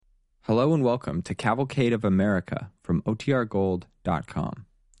Hello and welcome to Cavalcade of America from OTRGold.com.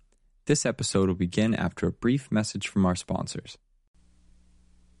 This episode will begin after a brief message from our sponsors.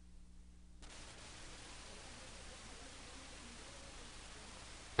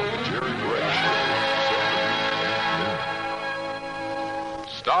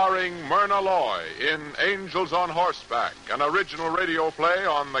 Starring Myrna Loy in Angels on Horseback, an original radio play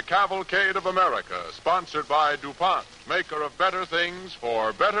on the Cavalcade of America, sponsored by DuPont, maker of better things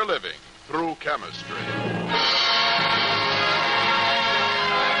for better living through chemistry.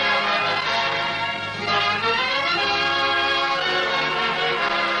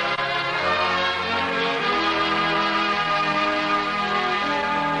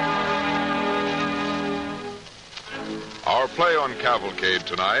 Our play on Cavalcade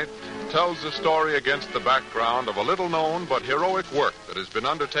tonight tells the story against the background of a little-known but heroic work that has been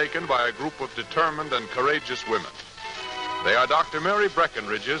undertaken by a group of determined and courageous women. They are Dr. Mary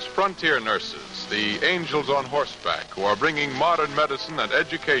Breckenridge's frontier nurses, the Angels on Horseback, who are bringing modern medicine and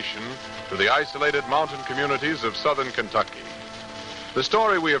education to the isolated mountain communities of southern Kentucky. The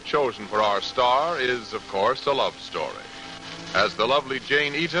story we have chosen for our star is, of course, a love story. As the lovely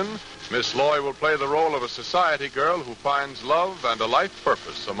Jane Eaton, Miss Loy will play the role of a society girl who finds love and a life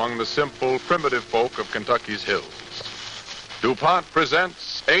purpose among the simple, primitive folk of Kentucky's hills. DuPont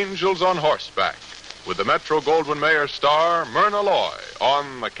presents Angels on Horseback with the Metro-Goldwyn-Mayer star Myrna Loy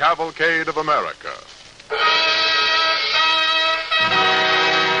on the Cavalcade of America.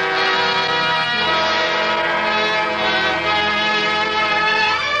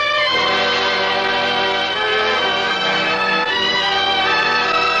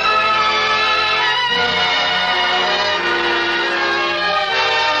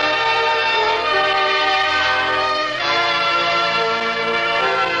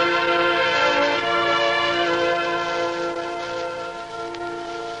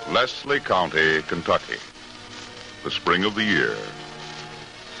 Leslie County, Kentucky. The spring of the year.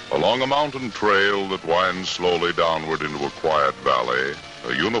 Along a mountain trail that winds slowly downward into a quiet valley,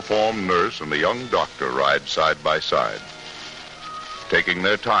 a uniformed nurse and a young doctor ride side by side, taking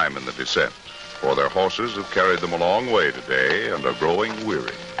their time in the descent, for their horses have carried them a long way today and are growing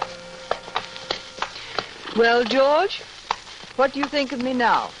weary. Well, George, what do you think of me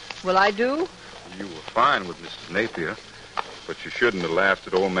now? Will I do? You were fine with Mrs. Napier. But you shouldn't have laughed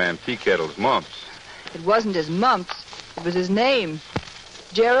at old man Teakettle's mumps. It wasn't his mumps. It was his name.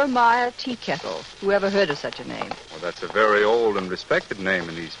 Jeremiah Teakettle. Who ever heard of such a name? Well, that's a very old and respected name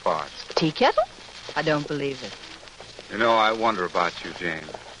in these parts. Teakettle? I don't believe it. You know, I wonder about you, Jane.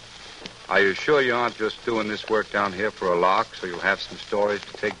 Are you sure you aren't just doing this work down here for a lark so you'll have some stories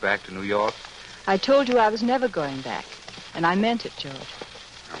to take back to New York? I told you I was never going back. And I meant it, George.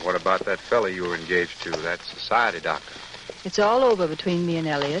 Now, what about that fella you were engaged to, that society doctor? It's all over between me and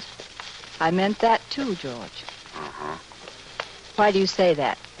Elliot. I meant that, too, George. Uh-huh. Why do you say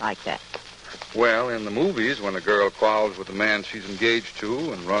that, like that? Well, in the movies, when a girl quarrels with the man she's engaged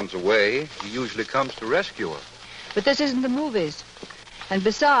to and runs away, he usually comes to rescue her. But this isn't the movies. And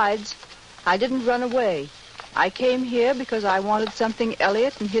besides, I didn't run away. I came here because I wanted something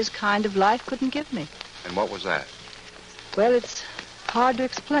Elliot and his kind of life couldn't give me. And what was that? Well, it's hard to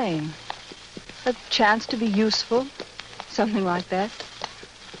explain. A chance to be useful. Something like that.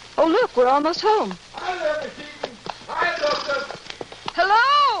 Oh, look, we're almost home. Hi there, Miss Eaton. Hi, Doctor.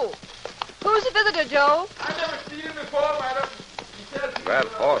 Hello! Who's the visitor, Joe? I never seen him before, madam. He says he That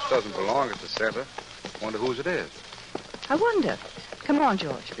horse doesn't belong at the center. Wonder whose it is. I wonder. Come on,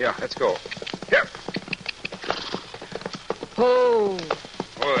 George. Yeah, let's go. Here. Oh.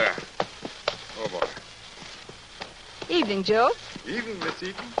 Oh, there. Oh, boy. Evening, Joe. Evening, Miss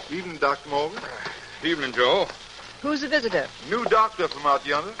Eaton. Evening, Dr. Morgan. Evening, Joe. Who's the visitor? New doctor from out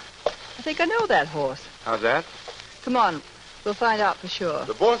yonder. I think I know that horse. How's that? Come on. We'll find out for sure.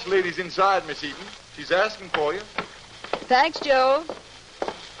 The boss lady's inside, Miss Eaton. She's asking for you. Thanks, Joe.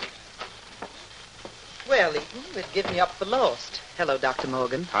 Well, Eaton, we've given you up for lost. Hello, Dr.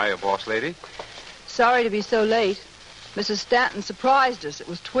 Morgan. Hiya, boss lady. Sorry to be so late. Mrs. Stanton surprised us. It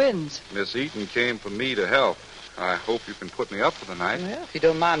was twins. Miss Eaton came for me to help. I hope you can put me up for the night. Well, if you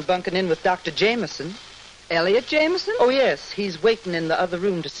don't mind bunking in with Dr. Jameson. Elliot Jameson? Oh, yes. He's waiting in the other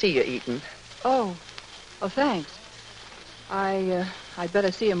room to see you, Eaton. Oh, thanks. I'd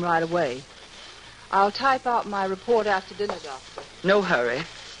better see him right away. I'll type out my report after dinner, Doctor. No hurry.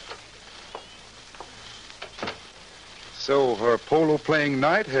 So her polo-playing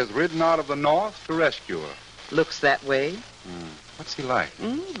knight has ridden out of the north to rescue her. Looks that way. What's he like?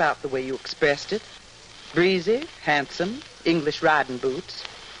 About the way you expressed it. Breezy, handsome, English riding boots.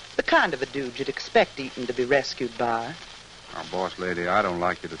 The kind of a dude you'd expect Eaton to be rescued by. Now, boss lady, I don't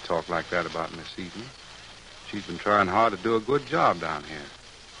like you to talk like that about Miss Eaton. She's been trying hard to do a good job down here.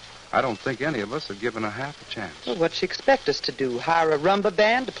 I don't think any of us have given her half a chance. Well, what'd she expect us to do? Hire a rumba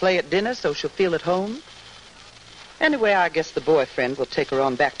band to play at dinner so she'll feel at home? Anyway, I guess the boyfriend will take her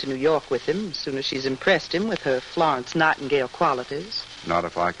on back to New York with him as soon as she's impressed him with her Florence Nightingale qualities. Not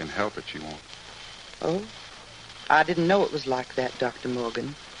if I can help it, she won't. Oh? I didn't know it was like that, Dr.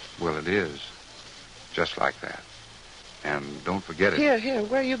 Morgan. Well, it is. Just like that. And don't forget it. Here,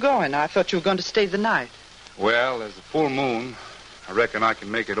 where are you going? I thought you were going to stay the night. Well, there's a full moon. I reckon I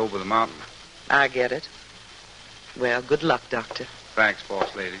can make it over the mountain. I get it. Well, good luck, Doctor. Thanks,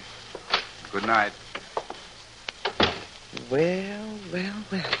 boss lady. Good night. Well.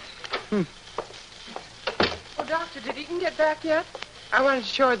 Oh, Doctor, did Eaton get back yet? I wanted to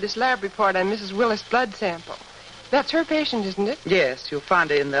show her this lab report on Mrs. Willis' blood sample. That's her patient, isn't it? Yes, you'll find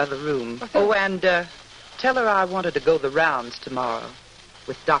her in the other room. Oh, and tell her I wanted to go the rounds tomorrow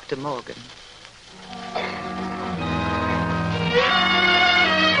with Dr. Morgan.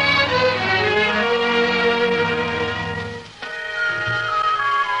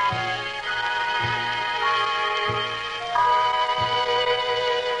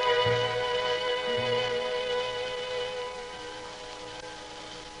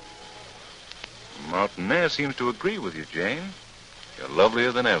 Mountain air seems to agree with you, Jane. You're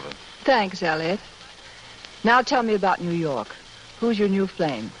lovelier than ever. Thanks, Elliot. Now tell me about New York. Who's your new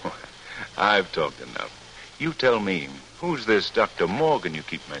flame? I've talked enough. You tell me, who's this Dr. Morgan you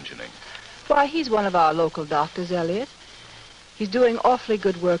keep mentioning? Why, he's one of our local doctors, Elliot. He's doing awfully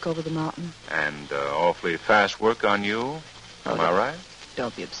good work over the mountain. And awfully fast work on you. Am I right?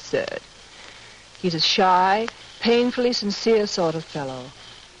 Don't be absurd. He's a shy, painfully sincere sort of fellow.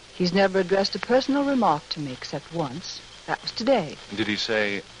 He's never addressed a personal remark to me except once. That was today. Did he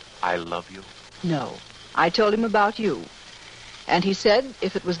say, I love you? No. I told him about you. And he said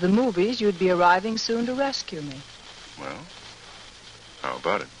if it was the movies, you'd be arriving soon to rescue me. Well, how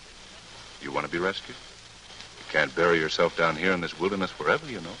about it? You want to be rescued? You can't bury yourself down here in this wilderness forever,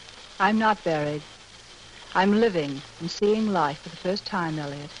 you know. I'm not buried. I'm living and seeing life for the first time,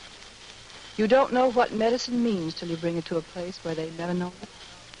 Elliot. You don't know what medicine means till you bring it to a place where they've never known it.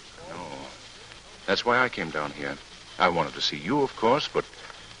 No. That's why I came down here. I wanted to see you, of course, but...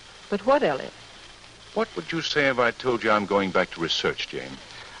 But what, Elliot? What would you say if I told you I'm going back to research, Jane?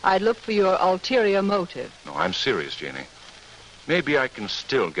 I'd look for your ulterior motive. No, I'm serious, Janie. Maybe I can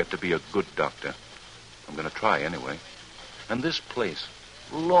still get to be a good doctor. I'm going to try anyway. And this place,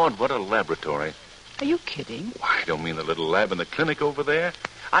 Lord, what a laboratory. Are you kidding? Why, I don't mean the little lab in the clinic over there.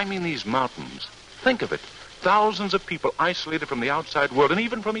 I mean these mountains. Think of it. Thousands of people isolated from the outside world and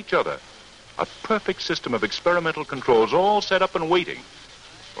even from each other. A perfect system of experimental controls all set up and waiting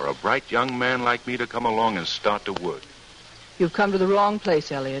for a bright young man like me to come along and start to work. You've come to the wrong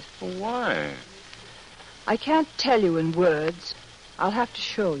place, Elliot. Why? I can't tell you in words. I'll have to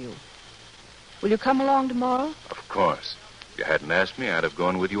show you. Will you come along tomorrow? Of course. If you hadn't asked me, I'd have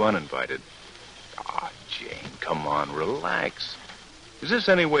gone with you uninvited. Ah, Jane, come on, relax. Is this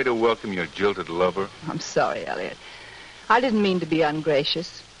any way to welcome your jilted lover? I'm sorry, Elliot. I didn't mean to be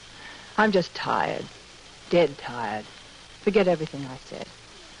ungracious. I'm just tired. Dead tired. Forget everything I said.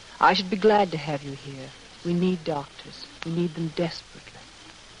 I should be glad to have you here. We need doctors. We need them desperately.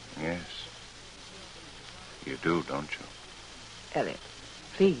 Yes. You do, don't you? Elliot,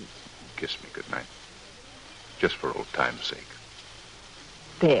 please. Kiss me goodnight. Just for old time's sake.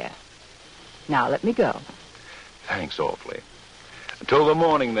 There. Now let me go. Thanks awfully. Until the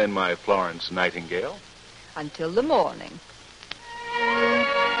morning, then, my Florence Nightingale. Until the morning.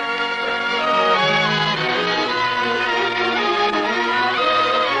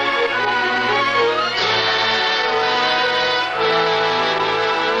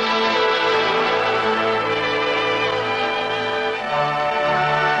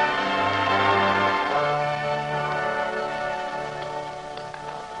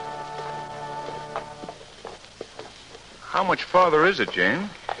 How much farther is it, Jane?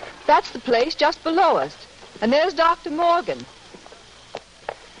 That's the place just below us. And there's Dr. Morgan.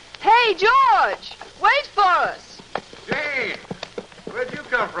 Hey, George! Wait for us! Jane, where'd you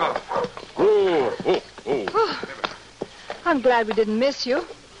come from? Oh. I'm glad we didn't miss you.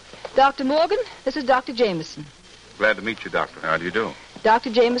 Dr. Morgan, this is Dr. Jameson. Glad to meet you, Doctor. How do you do? Dr.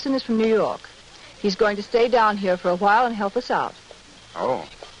 Jameson is from New York. He's going to stay down here for a while and help us out. Oh,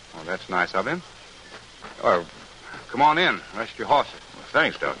 well, that's nice of him. Oh, come on in. Rest your horses. Well,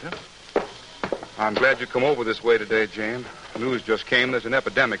 thanks, Doctor. I'm glad you come over this way today, Jane. News just came. There's an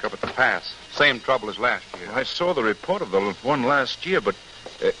epidemic up at the pass. Same trouble as last year. I saw the report of the one last year, but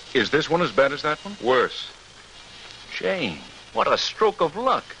is this one as bad as that one? Worse. Jane, what a stroke of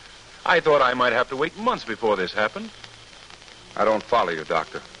luck. I thought I might have to wait months before this happened. I don't follow you,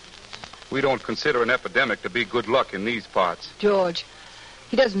 Doctor. We don't consider an epidemic to be good luck in these parts. George,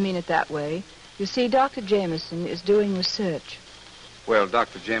 he doesn't mean it that way. You see, Dr. Jameson is doing research. Well,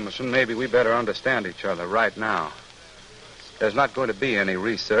 Dr. Jameson, maybe we better understand each other right now. There's not going to be any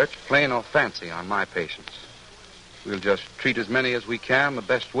research, plain or fancy, on my patients. We'll just treat as many as we can the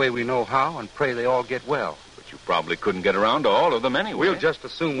best way we know how and pray they all get well. But you probably couldn't get around to all of them anyway. We'll just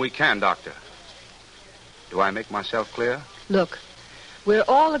assume we can, Doctor. Do I make myself clear? Look, we're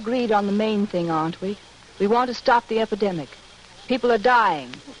all agreed on the main thing, aren't we? We want to stop the epidemic. People are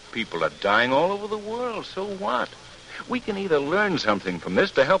dying. People are dying all over the world, so what? We can either learn something from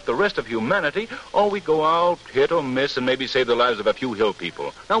this to help the rest of humanity, or we go out, hit or miss, and maybe save the lives of a few hill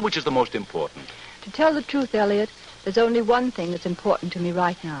people. Now, which is the most important? To tell the truth, Elliot, there's only one thing that's important to me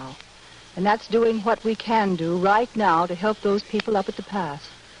right now. And that's doing what we can do right now to help those people up at the pass.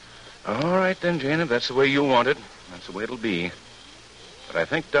 All right, then, Jane, if that's the way you want it, that's the way it'll be. But I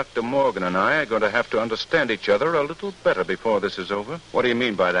think Dr. Morgan and I are going to have to understand each other a little better before this is over. What do you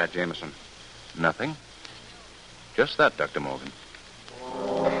mean by that, Jameson? Nothing. Just that, Dr. Morgan.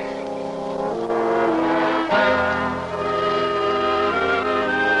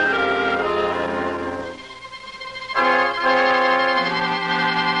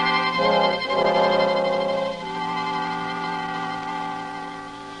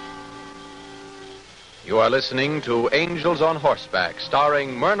 You are listening to Angels on Horseback,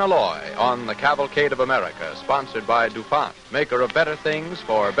 starring Myrna Loy on the Cavalcade of America, sponsored by DuPont, maker of better things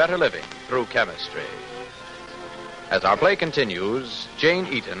for better living through chemistry. As our play continues, Jane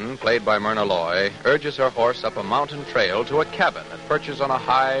Eaton, played by Myrna Loy, urges her horse up a mountain trail to a cabin that perches on a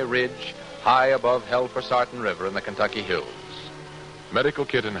high ridge high above Hell-for-Sartin River in the Kentucky hills. Medical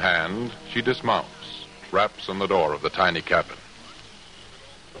kit in hand, she dismounts, raps on the door of the tiny cabin.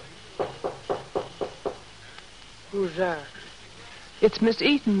 Who's there? It's Miss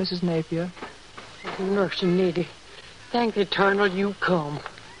Eaton, Mrs. Napier. Nursing Neddy. Thank the eternal you come.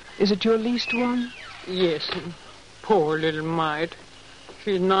 Is it your least one? Yes, and poor little mite.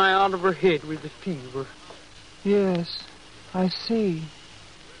 She's nigh out of her head with the fever. Yes, I see.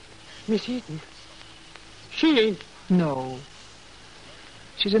 Miss Eaton, she ain't... No.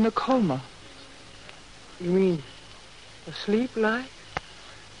 She's in a coma. You mean asleep like?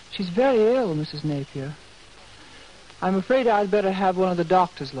 She's very ill, Mrs. Napier. I'm afraid I'd better have one of the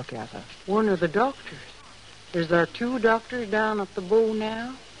doctors look at her. One of the doctors? Is there two doctors down at the Bow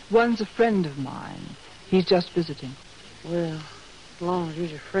now? One's a friend of mine. He's just visiting. Well, as long as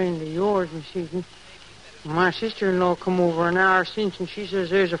he's a friend of yours, Miss Eaton. My sister-in-law come over an hour since, and she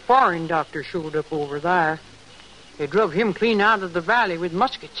says there's a foreign doctor showed up over there. They drove him clean out of the valley with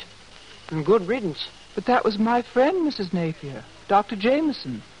muskets. And good riddance. But that was my friend, Mrs. Napier, Dr.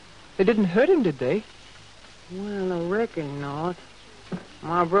 Jameson. They didn't hurt him, did they? Well, I reckon not.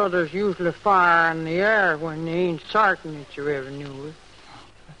 My brothers usually fire in the air when they ain't certain that you ever knew it.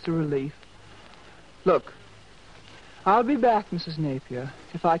 That's a relief. Look, I'll be back, Mrs. Napier.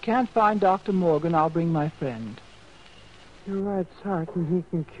 If I can't find Dr. Morgan, I'll bring my friend. You're right certain he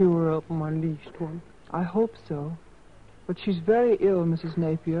can cure up my least one? I hope so. But she's very ill, Mrs.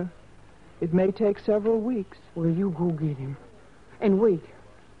 Napier. It may take several weeks. Well, you go get him. And wait.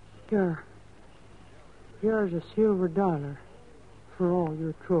 Here. Here's a $silver for all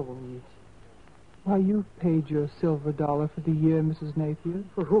your trouble, miss. Why, you've paid your $silver for the year, Mrs. Napier.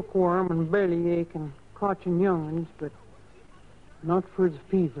 For hookworm and bellyache and catching young'uns, but not for the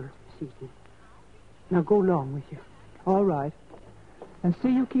fever, Miss Eaton. Now go along with you. All right. And see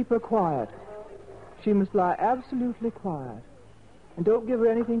you keep her quiet. She must lie absolutely quiet. And don't give her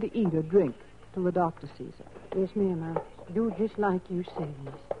anything to eat or drink till the doctor sees her. Yes, ma'am. I'll do just like you say,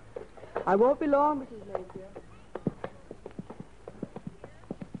 miss. I won't be long, Mrs. Napier.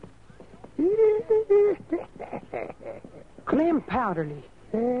 Clem Powderly.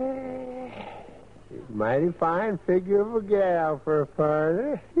 Mighty fine figure of a gal for a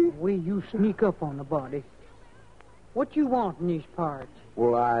foreigner. Way you sneak up on the body. What you want in these parts?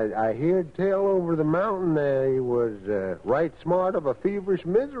 Well, I heard tell over the mountain that he was right smart of a feverish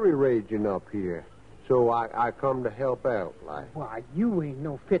misery raging up here. So I come to help out, like. Why, you ain't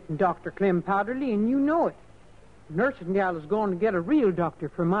no fitting Dr. Clem Powderly, and you know it. Nursing gal is going to get a real doctor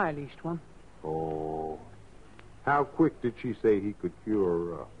for my least one. Oh. How quick did she say he could cure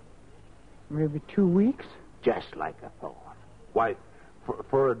her up? Maybe 2 weeks. Just like I thought. Why,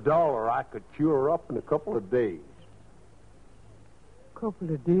 for $1, I could cure her up in a couple of days.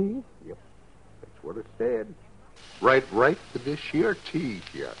 Couple of days? Yep. That's what it said. Right to this here tea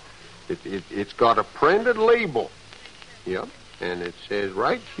here. It's got a printed label. Yep. And it says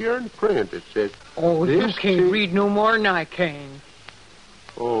right here in print, it says... Oh, you this can't tea- read no more than I can.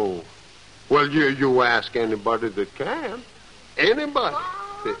 Oh. Well, you ask anybody that can. Anybody.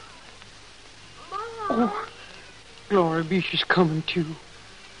 Oh, glory be, she's coming, too.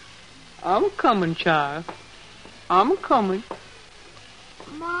 I'm coming, child. I'm coming.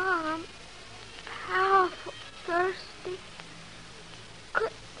 Mom, powerful thirsty.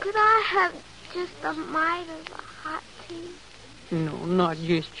 Could I have just a mite of the hot tea? No, not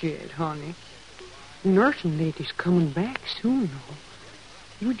just yet, honey. Nursing lady's coming back soon, though.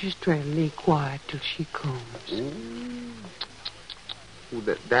 You just try to lay quiet till she comes. Ooh,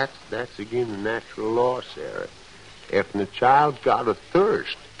 that's again the natural law, Sarah. If the child's got a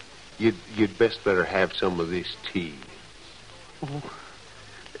thirst, you'd best better have some of this tea. Oh,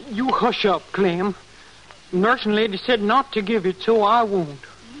 you hush up, Clem. Nursing lady said not to give it, so I won't.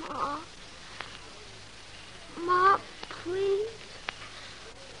 Ma, please.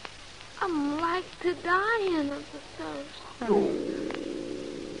 I'm like to dying of the thirst.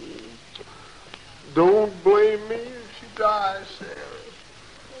 Don't blame me if she dies,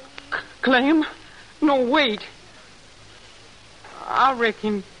 Sarah. Clem? No, wait. I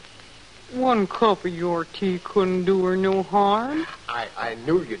reckon one cup of your tea couldn't do her no harm. I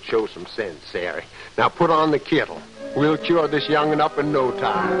knew you'd show some sense, Sarah. Now put on the kettle. We'll cure this young'un up in no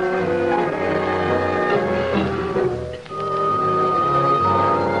time.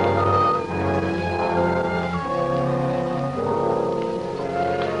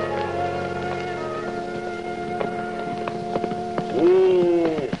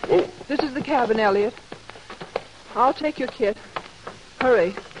 This is the cabin, Elliot. I'll take your kit.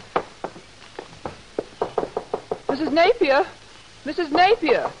 Hurry. Mrs. Napier! Mrs.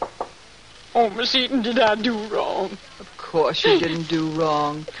 Napier! Oh, Miss Eaton, did I do wrong? Of course you didn't do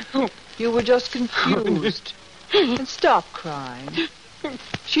wrong. You were just confused. And stop crying.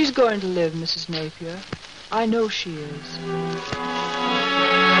 She's going to live, Mrs. Napier. I know she is.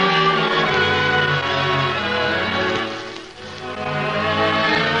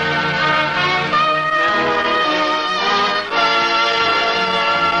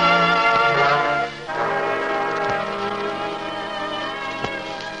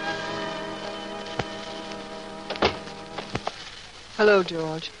 Hello,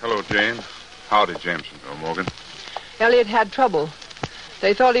 George. Hello, Jane. Howdy, Jameson. Oh, Morgan. Elliot had trouble.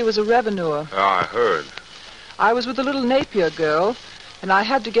 They thought he was a revenuer. I heard. I was with the little Napier girl, and I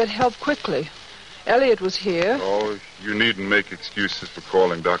had to get help quickly. Elliot was here. Oh, you needn't make excuses for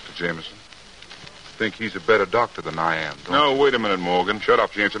calling Dr. Jameson. I think he's a better doctor than I am. No, wait a minute, Morgan. Shut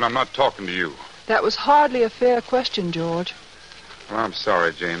up, Jameson. I'm not talking to you. That was hardly a fair question, George. Well, I'm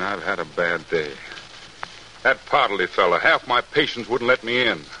sorry, Jane. I've had a bad day. That Potterly fella, half my patients wouldn't let me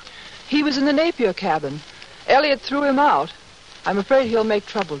in. He was in the Napier cabin. Elliot threw him out. I'm afraid he'll make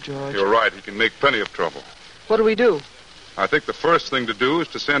trouble, George. You're right. He can make plenty of trouble. What do we do? I think the first thing to do is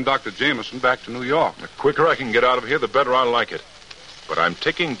to send Dr. Jameson back to New York. The quicker I can get out of here, the better I like it. But I'm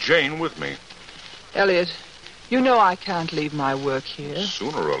taking Jane with me. Elliot, you know I can't leave my work here.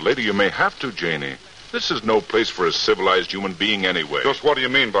 Sooner or later, you may have to, Janie. This is no place for a civilized human being anyway. Just what do you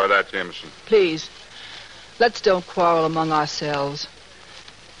mean by that, Jameson? Please, let's don't quarrel among ourselves.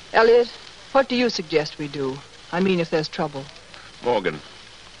 Elliot, what do you suggest we do? I mean, if there's trouble. Morgan,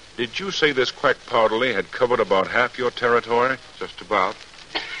 did you say this quack Powderly had covered about half your territory? Just about.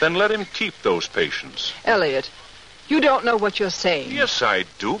 Then let him keep those patients. Elliot, you don't know what you're saying. Yes, I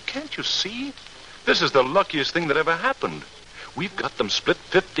do. Can't you see? This is the luckiest thing that ever happened. We've got them split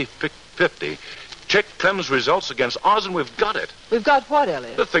 50-50. Check Clem's results against ours, and we've got it. We've got what,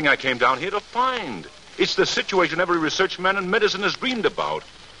 Elliot? The thing I came down here to find. It's the situation every research man in medicine has dreamed about.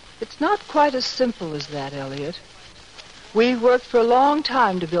 It's not quite as simple as that, Elliot. We've worked for a long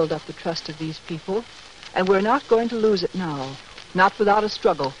time to build up the trust of these people, and we're not going to lose it now. Not without a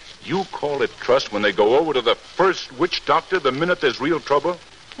struggle. You call it trust when they go over to the first witch doctor the minute there's real trouble?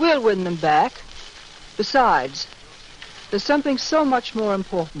 We'll win them back. Besides, there's something so much more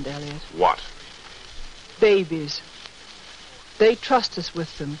important, Elliot. What? Babies. They trust us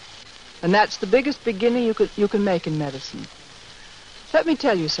with them. And that's the biggest beginning you can make in medicine. Let me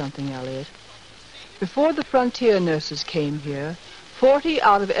tell you something, Elliot. Before the frontier nurses came here, 40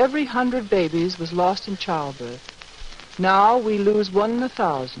 out of every 100 babies was lost in childbirth. Now we lose 1 in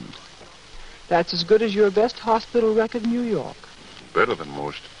 1,000. That's as good as your best hospital record in New York. Better than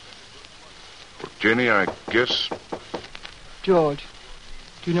most. Well, Jenny, I guess... George,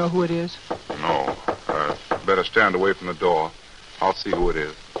 do you know who it is? No. Better stand away from the door. I'll see who it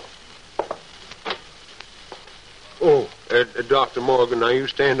is. Oh, Dr. Morgan, now you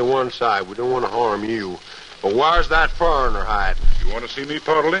stand to one side. We don't want to harm you. But where's that foreigner hiding? You want to see me,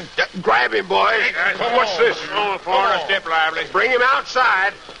 Portly? Yeah, grab him, boys. What's this? Come on, foreigner, step lively. Bring him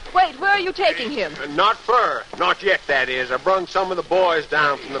outside. Wait, where are you taking him? Not fur. Not yet, that is. I brung some of the boys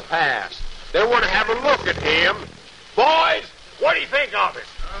down from the pass. They want to have a look at him. Boys, what do you think of it?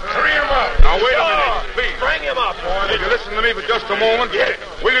 Hurry him up. Now, wait a minute, please. Bring him up, boys. Will you listen to me for just a moment? Yeah.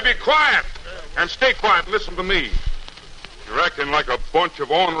 Will you be quiet? And stay quiet and listen to me. You're acting like a bunch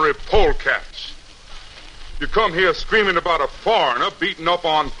of ornery polecats. You come here screaming about a foreigner beating up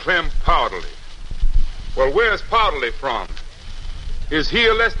on Clem Powderly. Well, where's Powderly from? Is he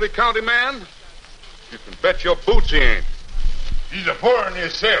a Leslie County man? You can bet your boots he ain't. He's a foreigner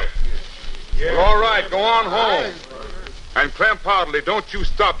himself. Yeah. Well, all right, go on home. And Clem Powderly, don't you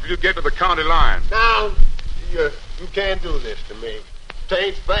stop till you get to the county line. Now, you can't do this to me. It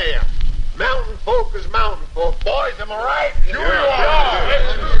ain't fair. Mountain folk is mountain folk. Boys, am I right? Sure you are.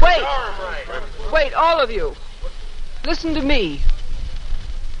 Wait, all of you. Listen to me.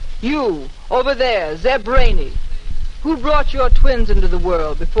 You, over there, Zeb Rainey. Who brought your twins into the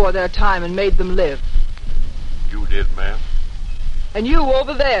world before their time and made them live? You did, ma'am. And you,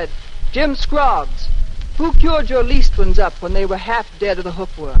 over there, Jim Scroggs. Who cured your least ones up when they were half dead of the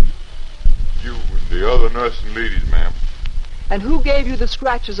hookworm? You and the other nursing ladies, ma'am. And who gave you the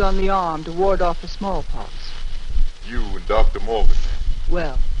scratches on the arm to ward off the smallpox? You and Dr. Morgan, ma'am.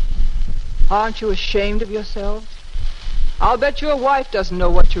 Well, aren't you ashamed of yourselves? I'll bet your wife doesn't know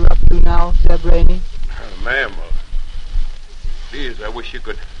what you're up to now, Zeb Rainey. Ma'am, please, I wish you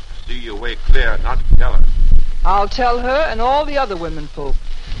could see your way clear not to tell her. I'll tell her and all the other women folk.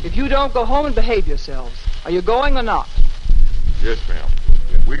 If you don't go home and behave yourselves. Are you going or not? Yes, ma'am.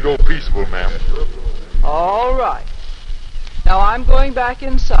 We go peaceable, ma'am. All right. Now I'm going back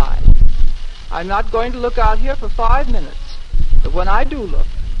inside. I'm not going to look out here for 5 minutes. But when I do look,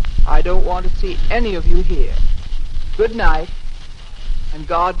 I don't want to see any of you here. Good night, and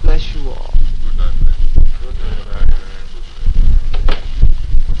God bless you all. Good night, ma'am. Good night.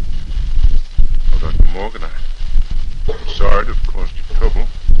 Well, Dr. Morgan, I'm sorry to have caused you trouble.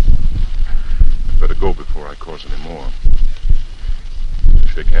 I'd better go before I cause any more.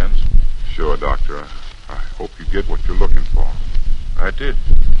 Shake hands? Sure, Doctor. I hope you get what you're looking for. I did.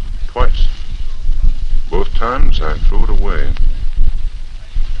 Twice. Both times I threw it away.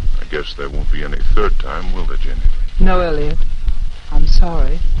 I guess there won't be any third time, will there, Jenny? No, Elliot. I'm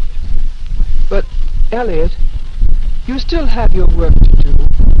sorry. But, Elliot, you still have your work to do.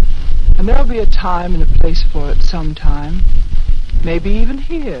 And there'll be a time and a place for it sometime. Maybe even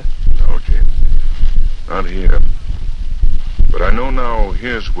here. No, Jenny. Not here. But I know now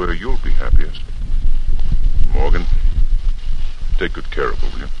here's where you'll be happiest. Morgan, take good care of her,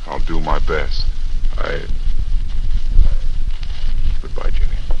 will you? I'll do my best. Goodbye,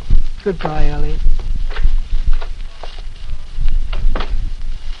 Jenny. Goodbye, Elliot.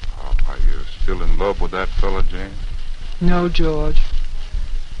 Are you still in love with that fella, Jane? No, George.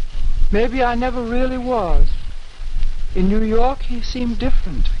 Maybe I never really was. In New York, he seemed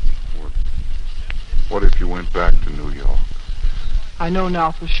different. What if you went back to New York? I know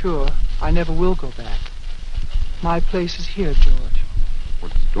now for sure I never will go back. My place is here, George.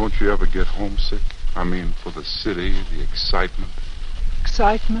 Well, don't you ever get homesick? I mean, for the city, the excitement.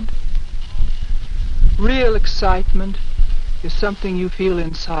 Excitement? Real excitement is something you feel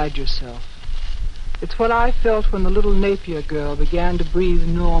inside yourself. It's what I felt when the little Napier girl began to breathe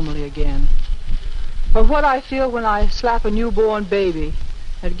normally again. Or what I feel when I slap a newborn baby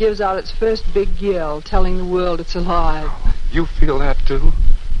and it gives out its first big yell, telling the world it's alive. You feel that, too?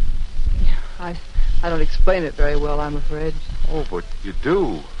 I don't explain it very well, I'm afraid. Oh, but you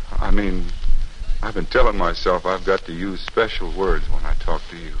do. I mean, I've been telling myself I've got to use special words when I talk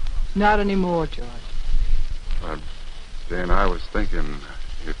to you. Not anymore, George. Jane, I was thinking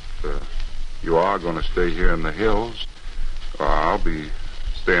if you are going to stay here in the hills, I'll be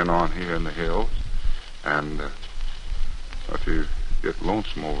staying on here in the hills. And if you get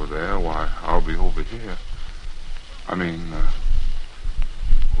lonesome over there, why, I'll be over here. I mean,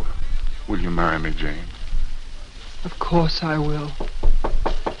 will you marry me, Jane? Of course I will.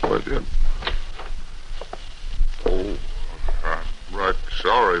 Well, then. Oh, I'm right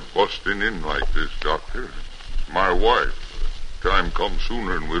sorry busting in like this, Doctor. It's my wife. Time comes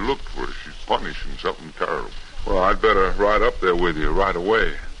sooner than we looked for. She's punishing something terrible. Well, I'd better ride up there with you right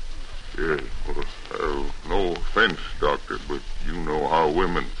away. Yeah, well, no offense, Doctor, but you know how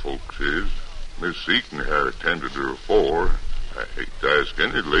women folks is. Miss Eaton had attended her afore. I hate to ask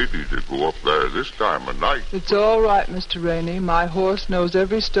any lady to go up there this time of night. It's all right, Mr. Rainey. My horse knows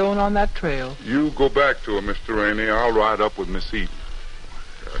every stone on that trail. You go back to her, Mr. Rainey. I'll ride up with Miss Eaton.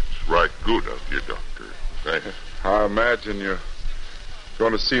 That's right good of you, Doctor. I imagine you're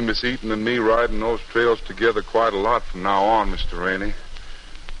going to see Miss Eaton and me riding those trails together quite a lot from now on, Mr. Rainey.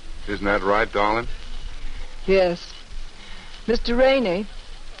 Isn't that right, darling? Yes. Mr. Rainey,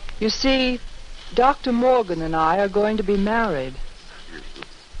 you see, Dr. Morgan and I are going to be married.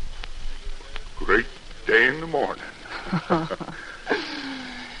 Great day in the morning.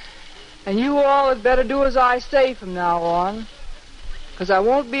 And you all had better do as I say from now on, because I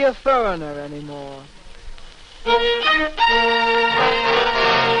won't be a foreigner anymore.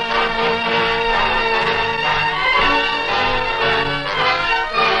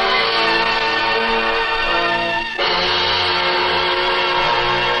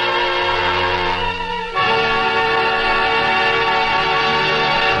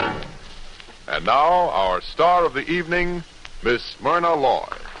 And now, our star of the evening, Miss Myrna Loy.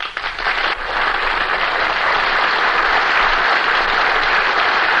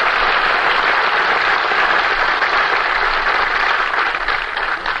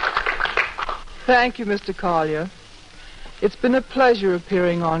 Thank you, Mr. Collier. It's been a pleasure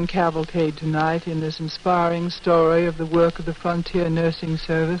appearing on Cavalcade tonight in this inspiring story of the work of the Frontier Nursing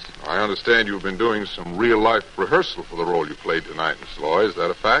Service. I understand you've been doing some real-life rehearsal for the role you played tonight, Miss Loy. Is that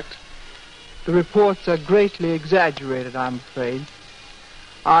a fact? The reports are greatly exaggerated, I'm afraid.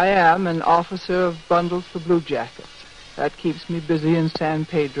 I am an officer of bundles for Blue Jackets. That keeps me busy in San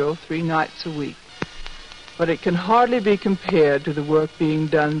Pedro 3 nights a week. But it can hardly be compared to the work being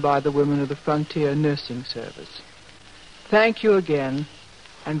done by the women of the Frontier Nursing Service. Thank you again,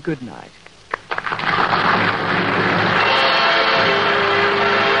 and good night.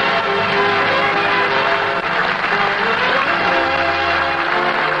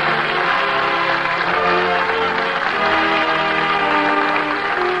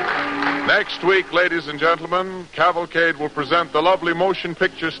 Next week, ladies and gentlemen, Cavalcade will present the lovely motion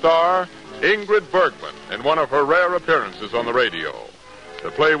picture star, Ingrid Bergman, in one of her rare appearances on the radio.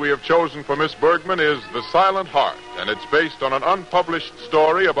 The play we have chosen for Miss Bergman is The Silent Heart, and it's based on an unpublished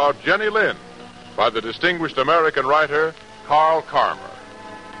story about Jenny Lind by the distinguished American writer Carl Carmer.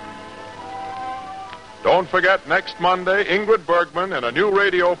 Don't forget, next Monday, Ingrid Bergman in a new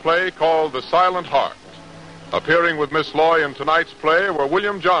radio play called The Silent Heart. Appearing with Miss Loy in tonight's play were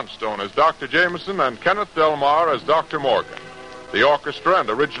William Johnstone as Dr. Jameson and Kenneth Delmar as Dr. Morgan. The orchestra and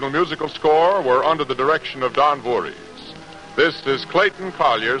original musical score were under the direction of Don Voorhees. This is Clayton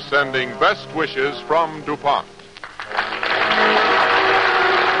Collier sending best wishes from DuPont.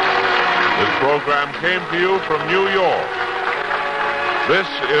 This program came to you from New York. This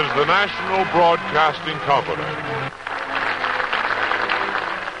is the National Broadcasting Company.